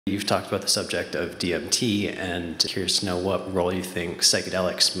You've talked about the subject of DMT, and curious to know what role you think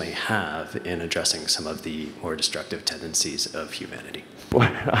psychedelics may have in addressing some of the more destructive tendencies of humanity.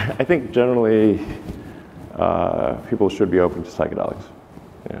 Well, I think generally people should be open to psychedelics.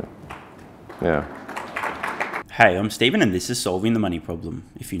 Yeah. Hey, I'm Stephen and this is Solving the Money Problem.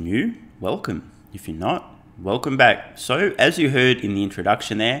 If you're new, welcome. If you're not, welcome back. So, as you heard in the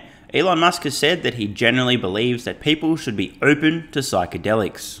introduction there, Elon Musk has said that he generally believes that people should be open to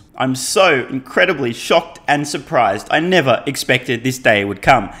psychedelics. I'm so incredibly shocked and surprised. I never expected this day would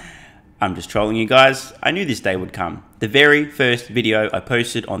come. I'm just trolling you guys. I knew this day would come. The very first video I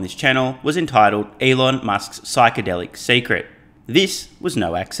posted on this channel was entitled Elon Musk's Psychedelic Secret. This was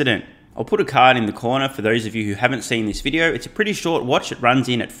no accident. I'll put a card in the corner for those of you who haven't seen this video. It's a pretty short watch. It runs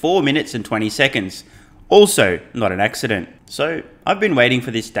in at 4 minutes and 20 seconds. Also, not an accident. So, I've been waiting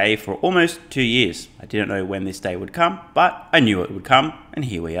for this day for almost 2 years. I didn't know when this day would come, but I knew it would come, and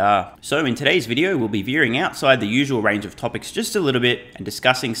here we are. So in today's video, we'll be veering outside the usual range of topics just a little bit and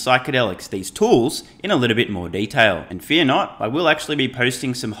discussing psychedelics, these tools, in a little bit more detail. And fear not, I will actually be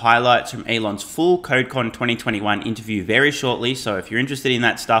posting some highlights from Elon's full CodeCon 2021 interview very shortly, so if you're interested in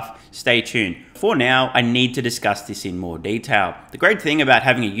that stuff, stay tuned. For now, I need to discuss this in more detail. The great thing about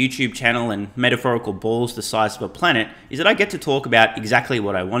having a YouTube channel and metaphorical balls the size of a planet is that I get to talk about exactly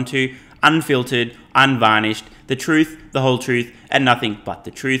what I want to, unfiltered, unvarnished, the truth, the whole truth, and nothing but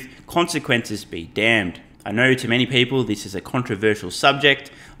the truth. Consequences be damned. I know to many people this is a controversial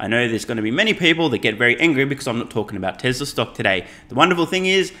subject. I know there's going to be many people that get very angry because I'm not talking about Tesla stock today. The wonderful thing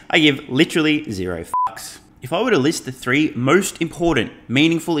is I give literally zero fucks. If I were to list the 3 most important,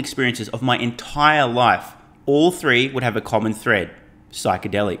 meaningful experiences of my entire life, all 3 would have a common thread: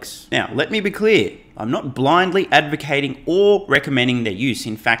 psychedelics. Now, let me be clear. I'm not blindly advocating or recommending their use.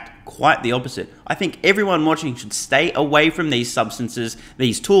 In fact, quite the opposite. I think everyone watching should stay away from these substances,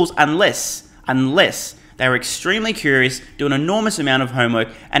 these tools, unless they are extremely curious, do an enormous amount of homework,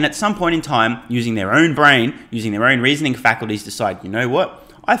 and at some point in time, using their own brain, using their own reasoning faculties, decide, you know what?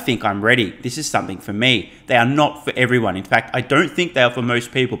 I think I'm ready. This is something for me. They are not for everyone. In fact, I don't think they are for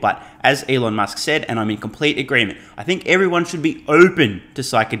most people, but as Elon Musk said, and I'm in complete agreement, I think everyone should be open to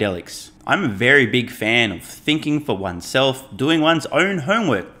psychedelics. I'm a very big fan of thinking for oneself, doing one's own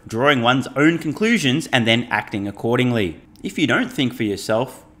homework, drawing one's own conclusions, and then acting accordingly. If you don't think for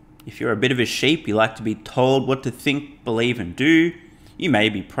yourself, if you're a bit of a sheep, you like to be told what to think, believe, and do, you may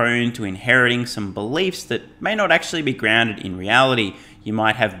be prone to inheriting some beliefs that may not actually be grounded in reality. You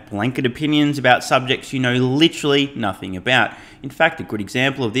might have blanket opinions about subjects you know literally nothing about. In fact, a good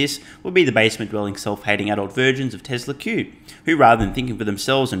example of this would be the basement-dwelling, self-hating adult virgins of Tesla Q, who rather than thinking for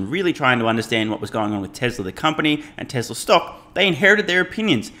themselves and really trying to understand what was going on with Tesla the company and Tesla stock, they inherited their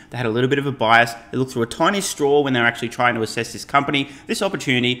opinions. They had a little bit of a bias. They looked through a tiny straw when they were actually trying to assess this company, this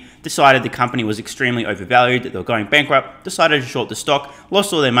opportunity, decided the company was extremely overvalued, that they were going bankrupt, decided to short the stock,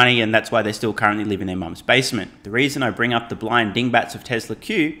 lost all their money, and that's why they still currently live in their mum's basement. The reason I bring up the blind dingbats of Tesla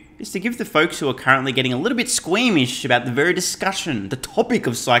Q is to give the folks who are currently getting a little bit squeamish about the very discussion, the topic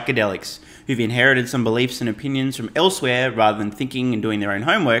of psychedelics, who've inherited some beliefs and opinions from elsewhere rather than thinking and doing their own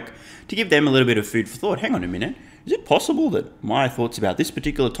homework, to give them a little bit of food for thought. Hang on a minute. Is it possible that my thoughts about this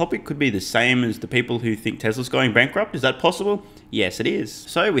particular topic could be the same as the people who think Tesla's going bankrupt? Is that possible? Yes, it is.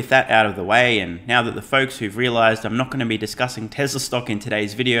 So with that out of the way, and now that the folks who've realized I'm not going to be discussing Tesla stock in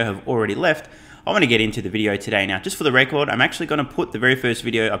today's video have already left, I want to get into the video today. Now, just for the record, I'm actually going to put the very first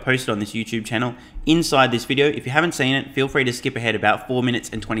video I posted on this YouTube channel inside this video. If you haven't seen it, feel free to skip ahead about 4 minutes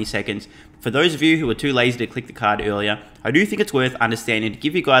and 20 seconds. For those of you who were too lazy to click the card earlier, I do think it's worth understanding to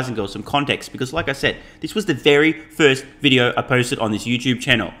give you guys and girls some context, because like I said, this was the very first video I posted on this YouTube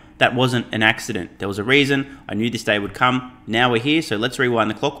channel. That wasn't an accident. There was a reason. I knew this day would come. Now we're here, so let's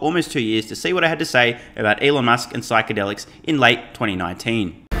rewind the clock almost 2 years to see what I had to say about Elon Musk and psychedelics in late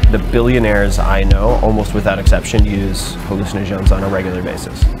 2019. The billionaires I know, almost without exception, use hallucinogens on a regular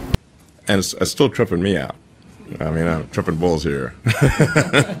basis. And it's still tripping me out. I mean, I'm tripping bulls here.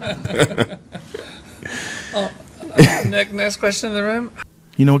 Next question in the room.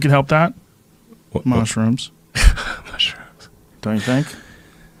 You know what could help that? What? Mushrooms. Mushrooms. Don't you think?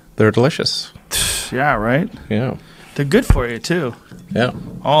 They're delicious. Yeah, right? Yeah. They're good for you, too. Yeah.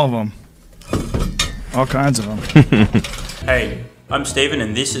 All of them. All kinds of them. Hey, I'm Stephen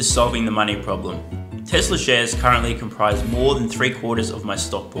and this is Solving the Money Problem. Tesla shares currently comprise more than 3/4 of my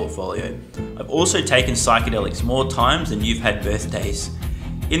stock portfolio. I've also taken psychedelics more times than you've had birthdays.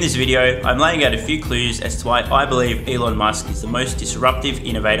 In this video, I'm laying out a few clues as to why I believe Elon Musk is the most disruptive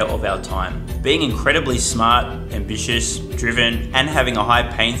innovator of our time. Being incredibly smart, ambitious, driven, and having a high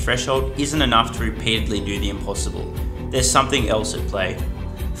pain threshold isn't enough to repeatedly do the impossible. There's something else at play.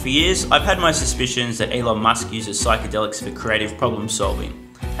 For years, I've had my suspicions that Elon Musk uses psychedelics for creative problem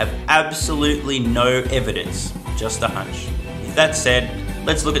solving. Have absolutely no evidence, just a hunch. With that said,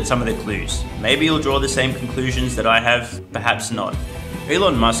 let's look at some of the clues. Maybe you'll draw the same conclusions that I have, perhaps not.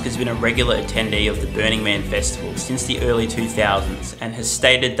 Elon Musk has been a regular attendee of the Burning Man festival since the early 2000s and has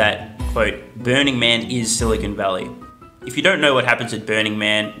stated that, quote, Burning Man is Silicon Valley. If you don't know what happens at Burning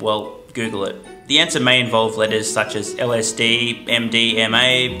Man, well, Google it. The answer may involve letters such as LSD,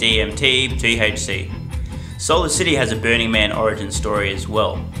 MDMA, DMT, THC. Solar City has a Burning Man origin story as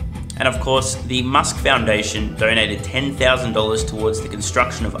well. And of course, the Musk Foundation donated $10,000 towards the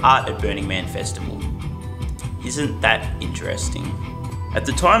construction of art at Burning Man Festival. Isn't that interesting? At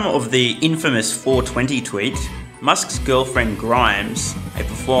the time of the infamous 420 tweet, Musk's girlfriend Grimes, a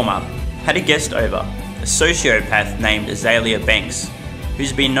performer, had a guest over, a sociopath named Azalea Banks,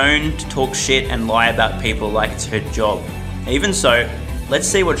 who's been known to talk shit and lie about people like it's her job. Even so, let's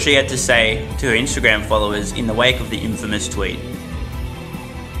see what she had to say to her Instagram followers in the wake of the infamous tweet.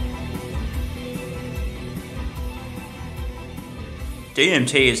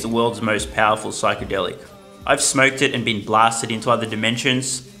 DMT is the world's most powerful psychedelic. I've smoked it and been blasted into other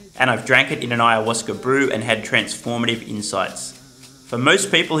dimensions, and I've drank it in an ayahuasca brew and had transformative insights. For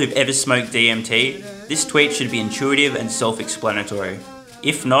most people who've ever smoked DMT, this tweet should be intuitive and self-explanatory.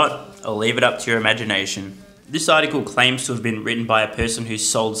 If not, I'll leave it up to your imagination. This article claims to have been written by a person who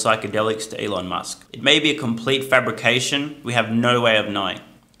sold psychedelics to Elon Musk. It may be a complete fabrication, we have no way of knowing.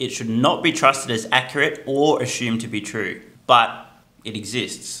 It should not be trusted as accurate or assumed to be true, but it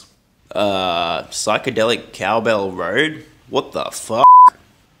exists. Psychedelic Cowbell Road? What the fuck?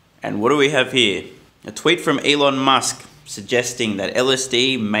 And what do we have here? A tweet from Elon Musk suggesting that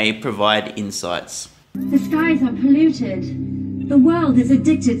LSD may provide insights. The skies are polluted. The world is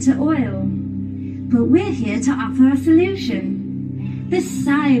addicted to oil. But we're here to offer a solution. The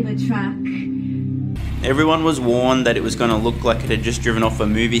Cybertruck. Everyone was warned that it was going to look like it had just driven off a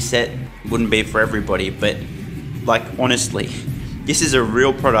movie set. Wouldn't be for everybody, but like honestly, this is a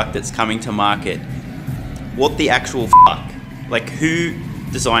real product that's coming to market. What the actual fuck? Like, who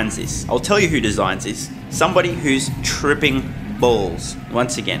designs this? I'll tell you who designs this. Somebody who's tripping balls.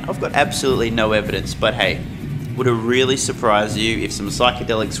 Once again, I've got absolutely no evidence, but hey, would it really surprise you if some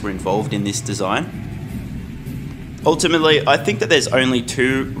psychedelics were involved in this design? Ultimately, I think that there's only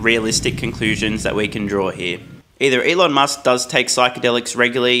two realistic conclusions that we can draw here. Either Elon Musk does take psychedelics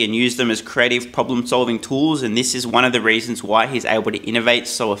regularly and use them as creative problem-solving tools, and this is one of the reasons why he's able to innovate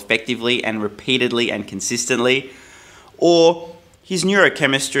so effectively and repeatedly and consistently, or his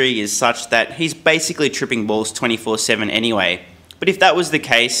neurochemistry is such that he's basically tripping balls 24/7 anyway. But if that was the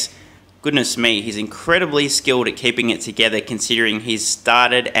case, goodness me, he's incredibly skilled at keeping it together considering he's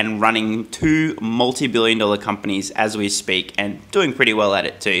started and running 2 multi-billion-dollar companies as we speak and doing pretty well at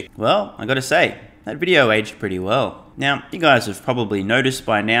it too. Well, I gotta say, that video aged pretty well. Now, you guys have probably noticed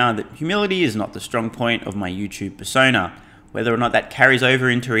by now that humility is not the strong point of my YouTube persona. Whether or not that carries over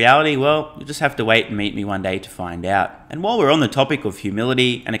into reality, well, you'll just have to wait and meet me one day to find out. And while we're on the topic of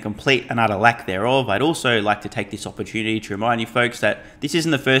humility and a complete and utter lack thereof, I'd also like to take this opportunity to remind you folks that this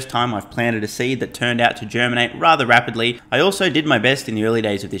isn't the first time I've planted a seed that turned out to germinate rather rapidly. I also did my best in the early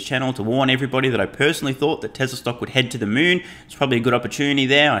days of this channel to warn everybody that I personally thought that Tesla stock would head to the moon. It's probably a good opportunity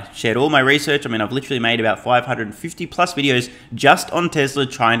there. I shared all my research. I mean, I've literally made about 550 plus videos just on Tesla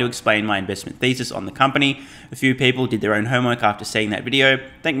trying to explain my investment thesis on the company. A few people did their own homework after seeing that video.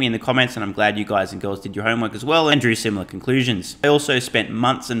 Thank me in the comments, and I'm glad you guys and girls did your homework as well and drew similar conclusions. I also spent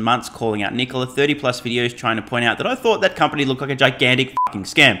months and months calling out Nikola, 30 plus videos trying to point out that I thought that company looked like a gigantic fucking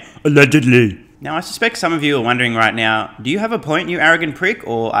scam. Allegedly. Now, I suspect some of you are wondering right now, do you have a point, you arrogant prick,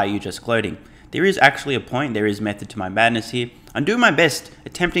 or are you just gloating? There is actually a point, there is method to my madness here. I'm doing my best,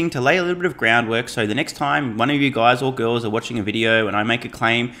 attempting to lay a little bit of groundwork so the next time one of you guys or girls are watching a video and I make a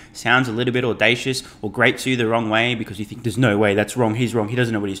claim, sounds a little bit audacious or grates you the wrong way because you think there's no way, that's wrong, he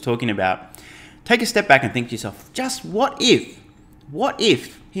doesn't know what he's talking about. Take a step back and think to yourself, just what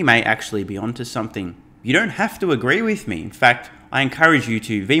if he may actually be onto something? You don't have to agree with me. In fact, I encourage you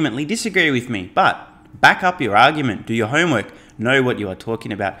to vehemently disagree with me, but back up your argument, do your homework, know what you are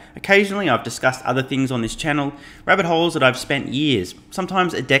talking about. Occasionally I've discussed other things on this channel, rabbit holes that I've spent years,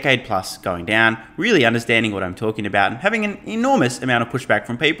 sometimes a decade plus going down, really understanding what I'm talking about and having an enormous amount of pushback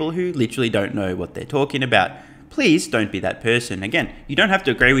from people who literally don't know what they're talking about. Please don't be that person. Again, you don't have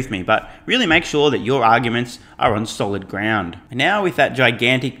to agree with me, but really make sure that your arguments are on solid ground. And now with that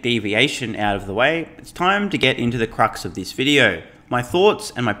gigantic deviation out of the way, it's time to get into the crux of this video. My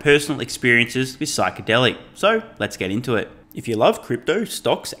thoughts and my personal experiences with psychedelic. So let's get into it. If you love crypto,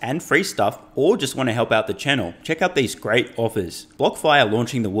 stocks, and free stuff, or just want to help out the channel, check out these great offers. BlockFi are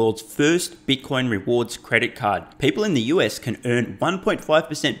launching the world's first Bitcoin rewards credit card. People in the US can earn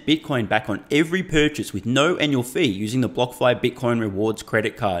 1.5% Bitcoin back on every purchase with no annual fee using the BlockFi Bitcoin rewards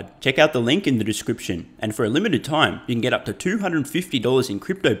credit card. Check out the link in the description. And for a limited time, you can get up to $250 in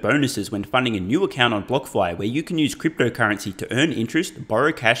crypto bonuses when funding a new account on BlockFi, where you can use cryptocurrency to earn interest,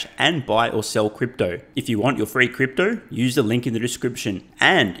 borrow cash, and buy or sell crypto. If you want your free crypto, use the link in the description.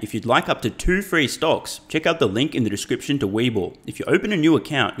 And if you'd like up to 2 free stocks, check out the link in the description to WeBull. If you open a new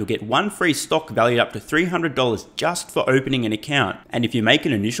account, you'll get 1 free stock valued up to $300 just for opening an account. And if you make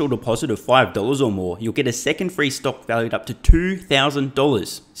an initial deposit of $5 or more, you'll get a second free stock valued up to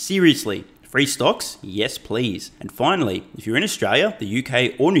 $2,000. Seriously. Free stocks? Yes, please. And finally, if you're in Australia, the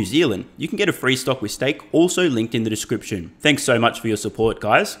UK, or New Zealand, you can get a free stock with stake, also linked in the description. Thanks so much for your support,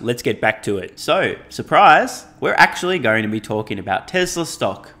 guys. Let's get back to it. So, surprise, we're actually going to be talking about Tesla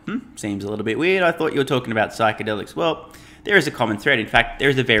stock. Seems a little bit weird. I thought you were talking about psychedelics. Well, there is a common thread. In fact, there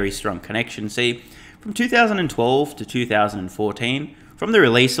is a very strong connection. See, from 2012 to 2014, from the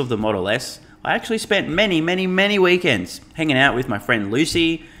release of the Model S, I actually spent many weekends hanging out with my friend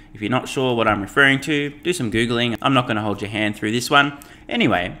Lucy. If you're not sure what I'm referring to, do some Googling. I'm not going to hold your hand through this one.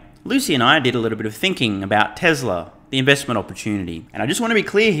 Anyway, Lucy and I did a little bit of thinking about Tesla, the investment opportunity. And I just want to be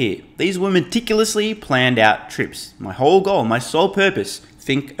clear here. These were meticulously planned out trips. My whole goal, my sole purpose,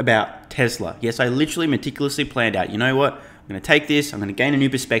 think about Tesla. Yes, I literally meticulously planned out, you know what? I'm going to take this, I'm going to gain a new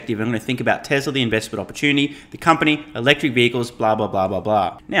perspective, I'm going to think about Tesla, the investment opportunity, the company, electric vehicles, blah, blah, blah, blah,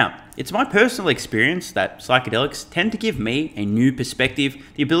 blah. Now, it's my personal experience that psychedelics tend to give me a new perspective,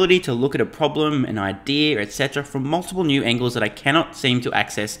 the ability to look at a problem, an idea, etc. from multiple new angles that I cannot seem to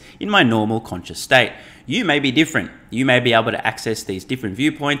access in my normal conscious state. You may be different. You may be able to access these different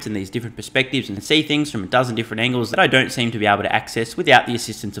viewpoints and these different perspectives and see things from a dozen different angles that I don't seem to be able to access without the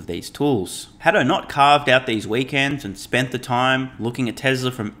assistance of these tools. Had I not carved out these weekends and spent the time looking at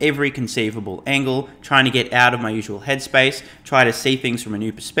Tesla from every conceivable angle, trying to get out of my usual headspace, try to see things from a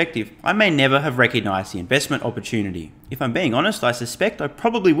new perspective, I may never have recognized the investment opportunity. If I'm being honest, I suspect I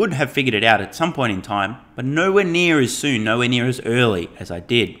probably would have figured it out at some point in time, but nowhere near as soon, nowhere near as early as I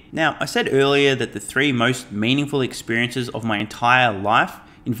did. Now, I said earlier that the 3 most meaningful experiences of my entire life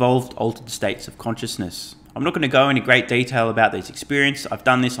involved altered states of consciousness. I'm not going to go into great detail about these experiences. I've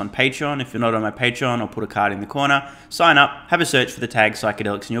done this on Patreon. If you're not on my Patreon, I'll put a card in the corner. Sign up, have a search for the tag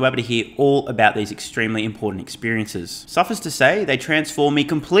Psychedelics, and you'll be able to hear all about these extremely important experiences. Suffice to say, they transform me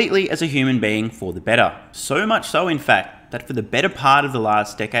completely as a human being for the better. So much so, in fact, that for the better part of the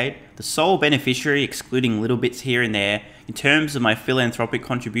last decade, the sole beneficiary, excluding little bits here and there, in terms of my philanthropic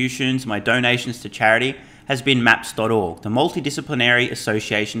contributions, my donations to charity, has been MAPS.org, the Multidisciplinary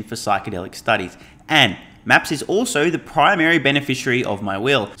Association for Psychedelic Studies. And MAPS is also the primary beneficiary of my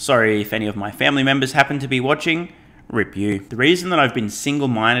will. Sorry if any of my family members happen to be watching. Rip you. The reason that I've been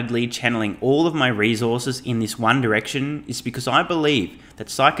single-mindedly channeling all of my resources in this one direction is because I believe that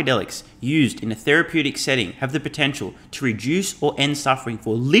psychedelics used in a therapeutic setting have the potential to reduce or end suffering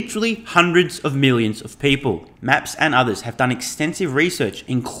for literally hundreds of millions of people. MAPS and others have done extensive research,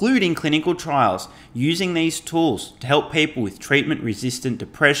 including clinical trials, using these tools to help people with treatment-resistant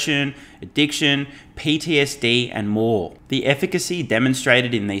depression, addiction, PTSD, and more. The efficacy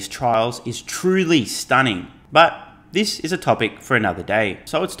demonstrated in these trials is truly stunning. But this is a topic for another day.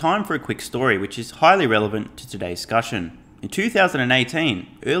 So it's time for a quick story which is highly relevant to today's discussion. In 2018,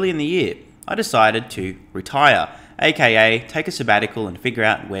 early in the year, I decided to retire, aka take a sabbatical and figure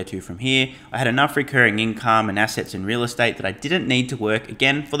out where to from here. I had enough recurring income and assets in real estate that I didn't need to work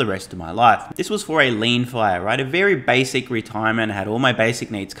again for the rest of my life. This was for a lean fire, right? A very basic retirement. I had all my basic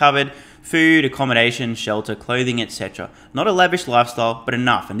needs covered. Food, accommodation, shelter, clothing, etc. Not a lavish lifestyle, but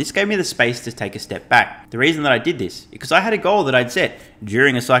enough. And this gave me the space to take a step back. The reason that I did this, because I had a goal that I'd set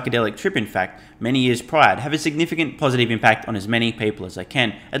during a psychedelic trip, in fact, many years prior, to have a significant positive impact on as many people as I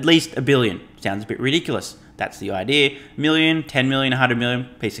can. At least 1 billion. Sounds a bit ridiculous. That's the idea. 1 million, 10 million, 100 million,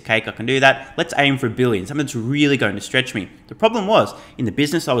 piece of cake, I can do that. Let's aim for 1 billion, something that's really going to stretch me. The problem was, in the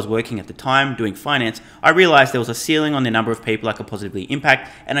business I was working at the time, doing finance, I realized there was a ceiling on the number of people I could positively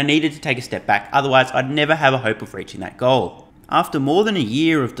impact, and I needed to take a step back, otherwise I'd never have a hope of reaching that goal. After more than a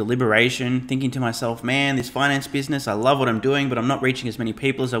year of deliberation, thinking to myself, man, this finance business, I love what I'm doing, but I'm not reaching as many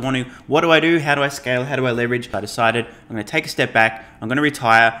people as I want to. What do I do? How do I scale? How do I leverage? I decided I'm going to take a step back. I'm going to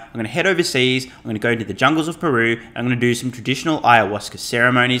retire. I'm going to head overseas. I'm going to go into the jungles of Peru. I'm going to do some traditional ayahuasca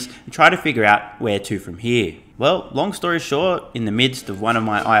ceremonies and try to figure out where to from here. Well, long story short, in the midst of one of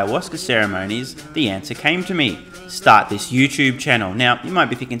my ayahuasca ceremonies, the answer came to me. Start this YouTube channel. Now, you might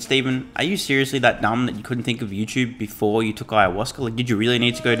be thinking, Stephen, are you seriously that dumb that you couldn't think of YouTube before you took ayahuasca? Like, did you really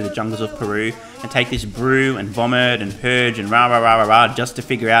need to go to the jungles of Peru and take this brew and vomit and purge and rah rah rah rah rah just to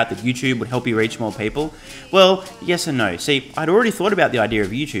figure out that YouTube would help you reach more people? Well, yes and no. See, I'd already thought about the idea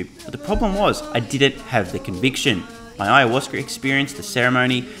of YouTube, but the problem was I didn't have the conviction. My ayahuasca experience, the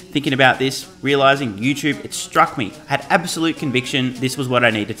ceremony, thinking about this, realizing YouTube, it struck me. I had absolute conviction this was what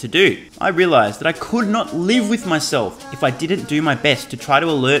I needed to do. I realized that I could not live with myself if I didn't do my best to try to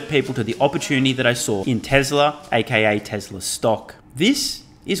alert people to the opportunity that I saw in Tesla, aka Tesla stock. This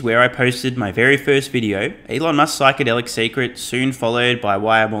is where I posted my very first video, Elon Musk's psychedelic secret, soon followed by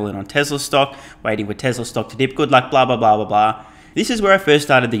why I'm all in on Tesla stock, waiting for Tesla stock to dip, good luck, blah, blah, blah, blah, blah. This is where I first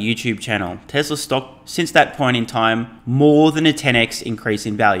started the YouTube channel. Tesla stock, since that point in time, more than a 10x increase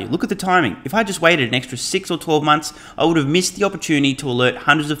in value. Look at the timing. If I just waited an extra 6 or 12 months, I would have missed the opportunity to alert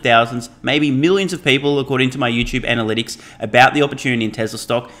hundreds of thousands, maybe millions of people, according to my YouTube analytics, about the opportunity in Tesla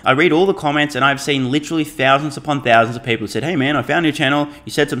stock. I read all the comments and I've seen literally thousands upon thousands of people who said, hey man, I found your channel,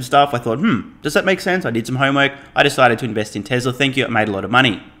 you said some stuff. I thought, does that make sense? I did some homework. I decided to invest in Tesla. Thank you, I made a lot of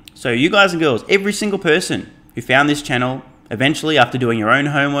money. So you guys and girls, every single person who found this channel, eventually, after doing your own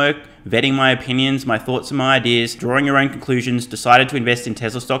homework, vetting my opinions, my thoughts and my ideas, drawing your own conclusions, decided to invest in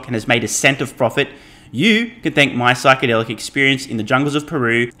Tesla stock and has made a cent of profit, you can thank my psychedelic experience in the jungles of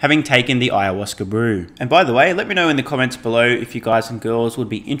Peru, having taken the ayahuasca brew. And by the way, let me know in the comments below if you guys and girls would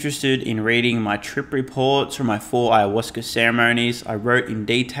be interested in reading my trip reports from my 4 ayahuasca ceremonies. I wrote in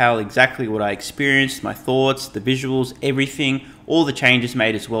detail exactly what I experienced, my thoughts, the visuals, everything, all the changes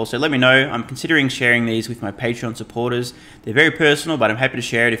made as well. So let me know. I'm considering sharing these with my Patreon supporters. They're very personal, but I'm happy to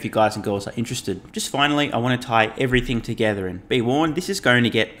share it if you guys and girls are interested. Just finally, I want to tie everything together, and be warned, this is going to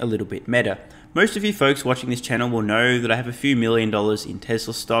get a little bit meta. Most of you folks watching this channel will know that I have a few $1 million in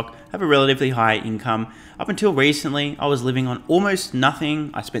Tesla stock, have a relatively high income. Up until recently, I was living on almost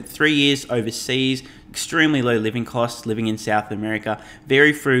nothing. I spent 3 years overseas, extremely low living costs, living in South America,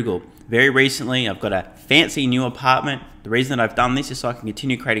 very frugal. Very recently, I've got a fancy new apartment. The reason that I've done this is so I can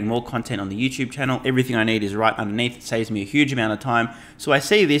continue creating more content on the YouTube channel. Everything I need is right underneath. It saves me a huge amount of time. So I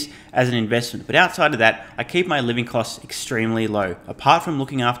see this as an investment. But outside of that, I keep my living costs extremely low. Apart from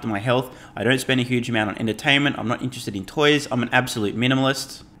looking after my health, I don't spend a huge amount on entertainment. I'm not interested in toys. I'm an absolute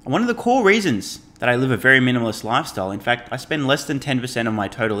minimalist. And one of the core reasons that I live a very minimalist lifestyle, in fact, I spend less than 10% of my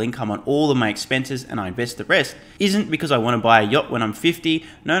total income on all of my expenses and I invest the rest, isn't because I want to buy a yacht when I'm 50.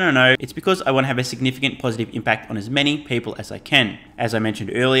 No. It's because I want to have a significant positive impact on as many people as I can. As I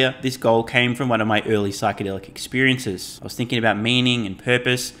mentioned earlier, this goal came from one of my early psychedelic experiences. I was thinking about meaning and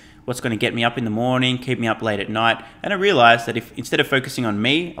purpose, what's going to get me up in the morning, keep me up late at night, and I realized that if instead of focusing on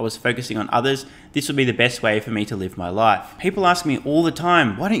me, I was focusing on others, this would be the best way for me to live my life. People ask me all the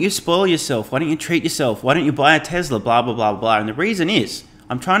time, why don't you spoil yourself? Why don't you treat yourself? Why don't you buy a Tesla? Blah, blah, blah, blah. And the reason is,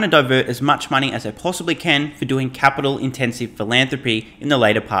 I'm trying to divert as much money as I possibly can for doing capital-intensive philanthropy in the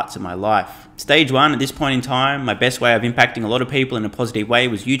later parts of my life. Stage 1, at this point in time, my best way of impacting a lot of people in a positive way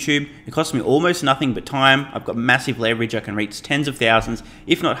was YouTube. It cost me almost nothing but time. I've got massive leverage. I can reach tens of thousands,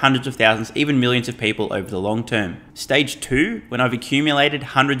 if not hundreds of thousands, even millions of people over the long term. Stage 2, when I've accumulated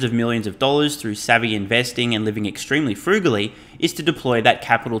hundreds of millions of dollars through savvy investing and living extremely frugally, is to deploy that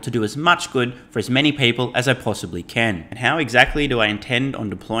capital to do as much good for as many people as I possibly can. And how exactly do I intend on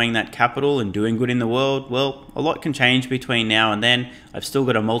deploying that capital and doing good in the world? Well, a lot can change between now and then. I've still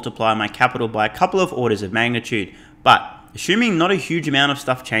got to multiply my capital by a couple of orders of magnitude, but assuming not a huge amount of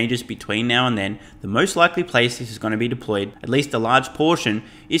stuff changes between now and then, the most likely place this is going to be deployed, at least a large portion,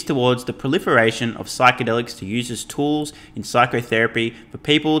 is towards the proliferation of psychedelics to use as tools in psychotherapy for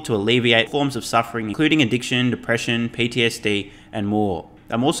people to alleviate forms of suffering, including addiction, depression, PTSD, and more.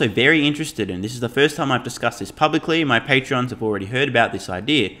 I'm also very interested, and this is the first time I've discussed this publicly, my Patreons have already heard about this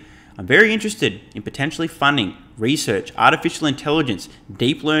idea. I'm very interested in potentially funding research, artificial intelligence,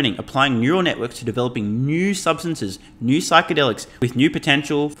 deep learning, applying neural networks to developing new substances, new psychedelics with new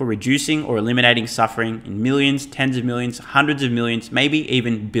potential for reducing or eliminating suffering in millions, tens of millions, hundreds of millions, maybe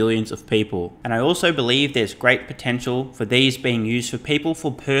even billions of people. And I also believe there's great potential for these being used for people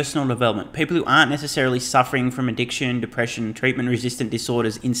for personal development, people who aren't necessarily suffering from addiction, depression, treatment-resistant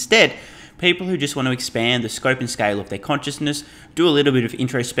disorders. Instead, people who just want to expand the scope and scale of their consciousness, do a little bit of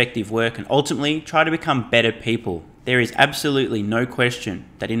introspective work, and ultimately try to become better people. There is absolutely no question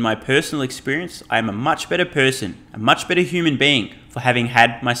that in my personal experience, I am a much better person, a much better human being for having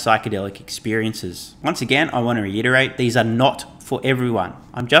had my psychedelic experiences. Once again, I want to reiterate, these are not for everyone.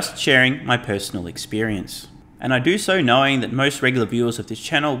 I'm just sharing my personal experience. And I do so knowing that most regular viewers of this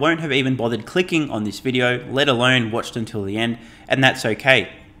channel won't have even bothered clicking on this video, let alone watched until the end, and that's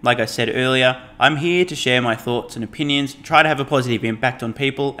okay. Like I said earlier, I'm here to share my thoughts and opinions, try to have a positive impact on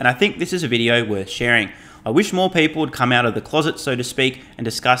people, and I think this is a video worth sharing. I wish more people would come out of the closet, so to speak, and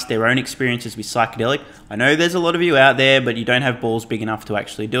discuss their own experiences with psychedelic. I know there's a lot of you out there, but you don't have balls big enough to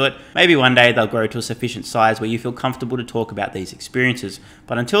actually do it. Maybe one day they'll grow to a sufficient size where you feel comfortable to talk about these experiences.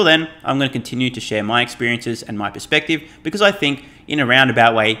 But until then, I'm going to continue to share my experiences and my perspective because I think in a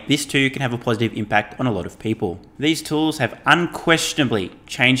roundabout way, this too can have a positive impact on a lot of people. These tools have unquestionably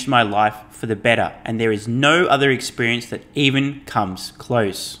changed my life for the better, and there is no other experience that even comes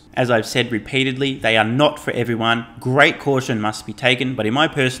close. As I've said repeatedly, they are not for everyone. Great caution must be taken, but in my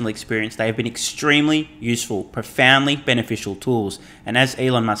personal experience, they have been extremely useful, profoundly beneficial tools. And as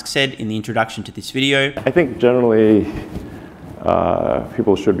Elon Musk said in the introduction to this video, I think generally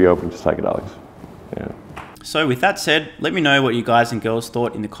people should be open to psychedelics. Yeah. So with that said, let me know what you guys and girls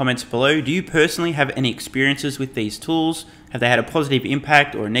thought in the comments below. Do you personally have any experiences with these tools? Have they had a positive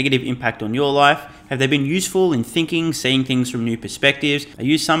impact or a negative impact on your life? Have they been useful in thinking, seeing things from new perspectives? Are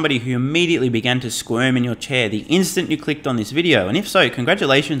you somebody who immediately began to squirm in your chair the instant you clicked on this video? And if so,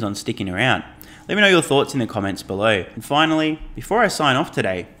 congratulations on sticking around. Let me know your thoughts in the comments below. And finally, before I sign off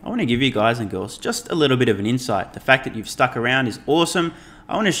today, I want to give you guys and girls just a little bit of an insight. The fact that you've stuck around is awesome.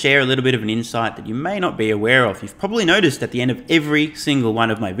 I want to share a little bit of an insight that you may not be aware of. You've probably noticed at the end of every single one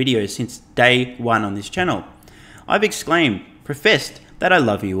of my videos since day one on this channel. I've exclaimed, professed that I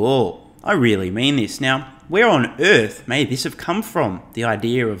love you all. I really mean this. Now, where on earth may this have come from? The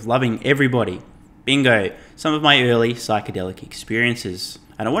idea of loving everybody. Bingo, some of my early psychedelic experiences.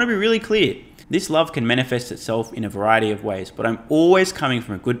 And I want to be really clear. This love can manifest itself in a variety of ways, but I'm always coming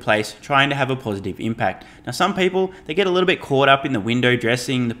from a good place, trying to have a positive impact. Now, some people, they get a little bit caught up in the window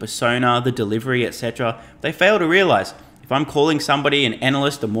dressing, the persona, the delivery, etc. They fail to realize if I'm calling somebody an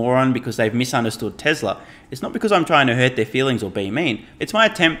analyst, a moron because they've misunderstood Tesla, it's not because I'm trying to hurt their feelings or be mean. It's my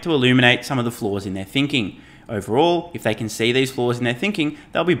attempt to illuminate some of the flaws in their thinking. Overall, if they can see these flaws in their thinking,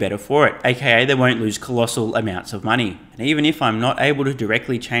 they'll be better for it, aka they won't lose colossal amounts of money. And even if I'm not able to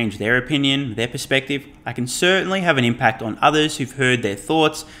directly change their opinion, their perspective, I can certainly have an impact on others who've heard their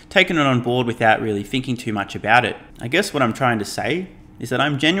thoughts, taken it on board without really thinking too much about it. I guess what I'm trying to say is that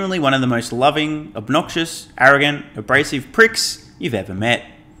I'm genuinely one of the most loving, obnoxious, arrogant, abrasive pricks you've ever met.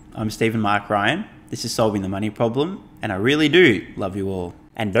 I'm Stephen Mark Ryan, this is Solving the Money Problem, and I really do love you all.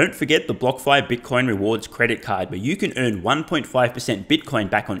 And don't forget the BlockFi Bitcoin Rewards credit card where you can earn 1.5% Bitcoin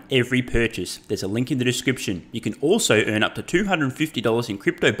back on every purchase. There's a link in the description. You can also earn up to $250 in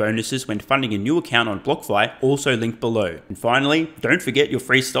crypto bonuses when funding a new account on BlockFi, also linked below. And finally, don't forget your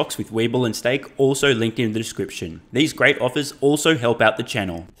free stocks with WeBull and Stake, also linked in the description. These great offers also help out the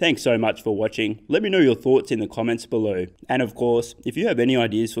channel. Thanks so much for watching. Let me know your thoughts in the comments below. And of course, if you have any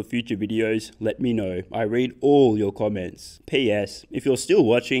ideas for future videos, let me know. I read all your comments. P.S. If you're still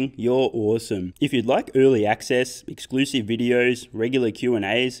watching, you're awesome. If you'd like early access, exclusive videos, regular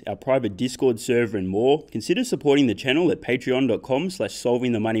Q&As, our private Discord server and more, consider supporting the channel at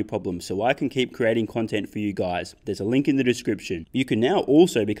patreon.com/solvingthemoneyproblem so I can keep creating content for you guys. There's a link in the description. You can now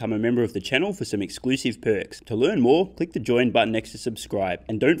also become a member of the channel for some exclusive perks. To learn more, click the join button next to subscribe.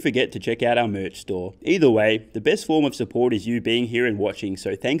 And don't forget to check out our merch store. Either way, the best form of support is you being here and watching,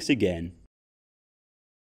 so thanks again.